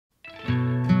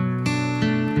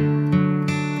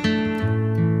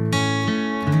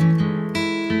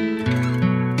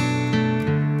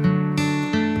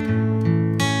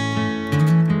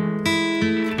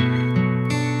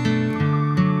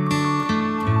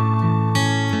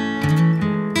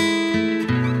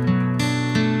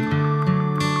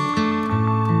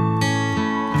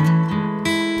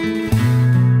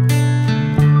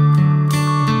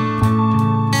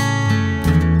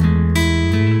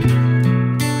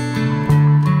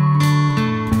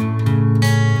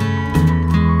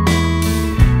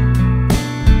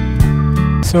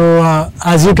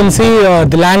As you can see,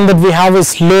 the land that we have is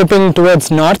sloping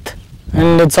towards north,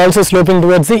 and it's also sloping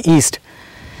towards the east.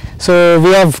 So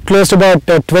we have close to about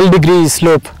 12 degrees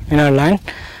slope in our land.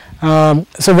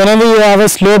 So whenever you have a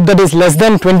slope that is less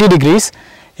than 20 degrees,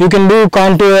 you can do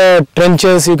contour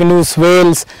trenches, you can do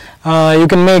swales, you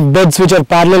can make beds which are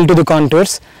parallel to the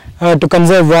contours to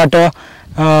conserve water,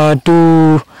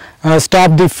 to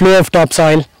stop the flow of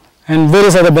topsoil, and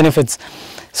various other benefits.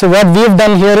 So what we have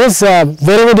done here is,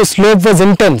 wherever the slope was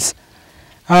intense,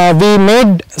 we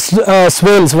made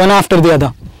swales one after the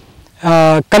other,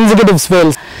 consecutive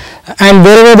swales, and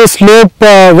wherever the slope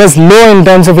was low in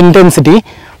terms of intensity,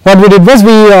 what we did was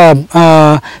we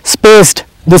spaced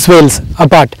the swales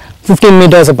apart, 15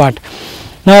 meters apart.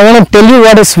 Now I want to tell you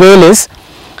what a swale is.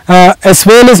 A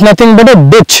swale is nothing but a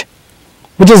ditch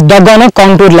which is dug on a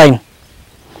contour line.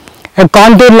 A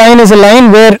contour line is a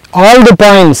line where all the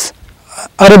points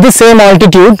are at the same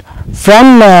altitude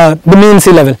from the mean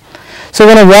sea level. So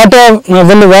when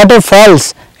the water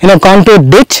falls in a contour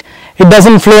ditch, it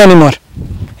doesn't flow anymore.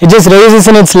 It just raises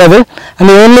in its level, and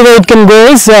the only way it can go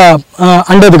is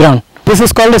under the ground. This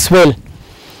is called a swale.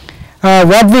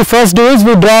 What we first do is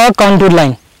we draw a contour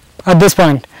line at this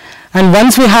point, and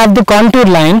once we have the contour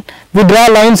line, we draw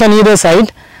lines on either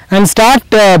side and start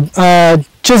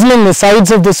chiseling the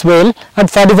sides of the swale at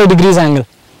 45 degrees angle.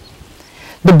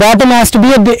 The bottom has to be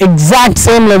at the exact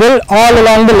same level all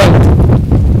along the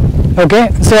length. Okay,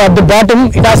 so at the bottom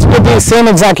it has to be at the same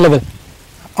exact level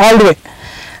all the way,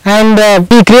 and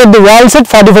we create the walls at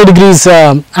 45 degrees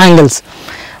angles.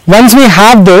 Once we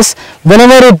have this,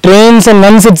 whenever it rains and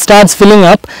once it starts filling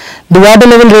up, the water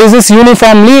level raises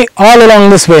uniformly all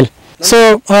along the swale.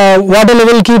 So water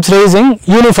level keeps raising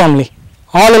uniformly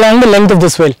all along the length of the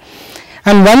swale,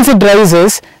 and once it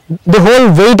rises, the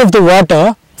whole weight of the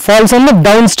water falls on the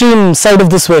downstream side of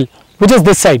the swale, which is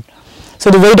this side. So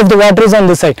the weight of the water is on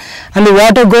this side, and the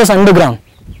water goes underground,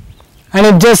 and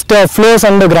it just flows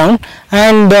underground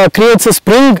and creates a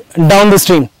spring down the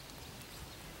stream.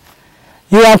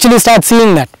 You actually start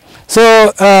seeing that.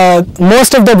 So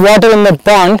most of that water in that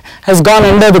pond has gone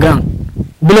under the ground,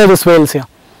 below the swales here.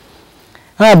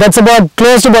 That's about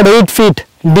close to about 8 feet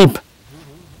deep,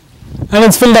 and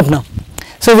it's filled up now.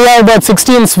 So we have about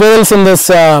 16 swales in this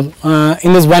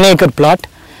 1 acre plot.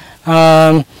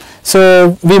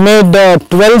 So we made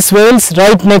 12 swales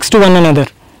right next to one another.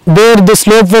 There the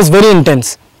slope was very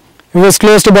intense. It was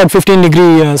close to about 15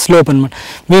 degree slope, and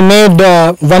we made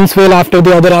one swale after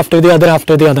the other, after the other,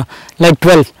 after the other, like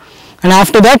 12. And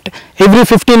after that, every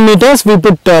 15 meters we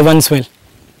put one swale,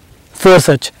 4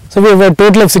 such. So we have a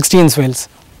total of 16 swales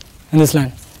in this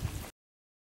land.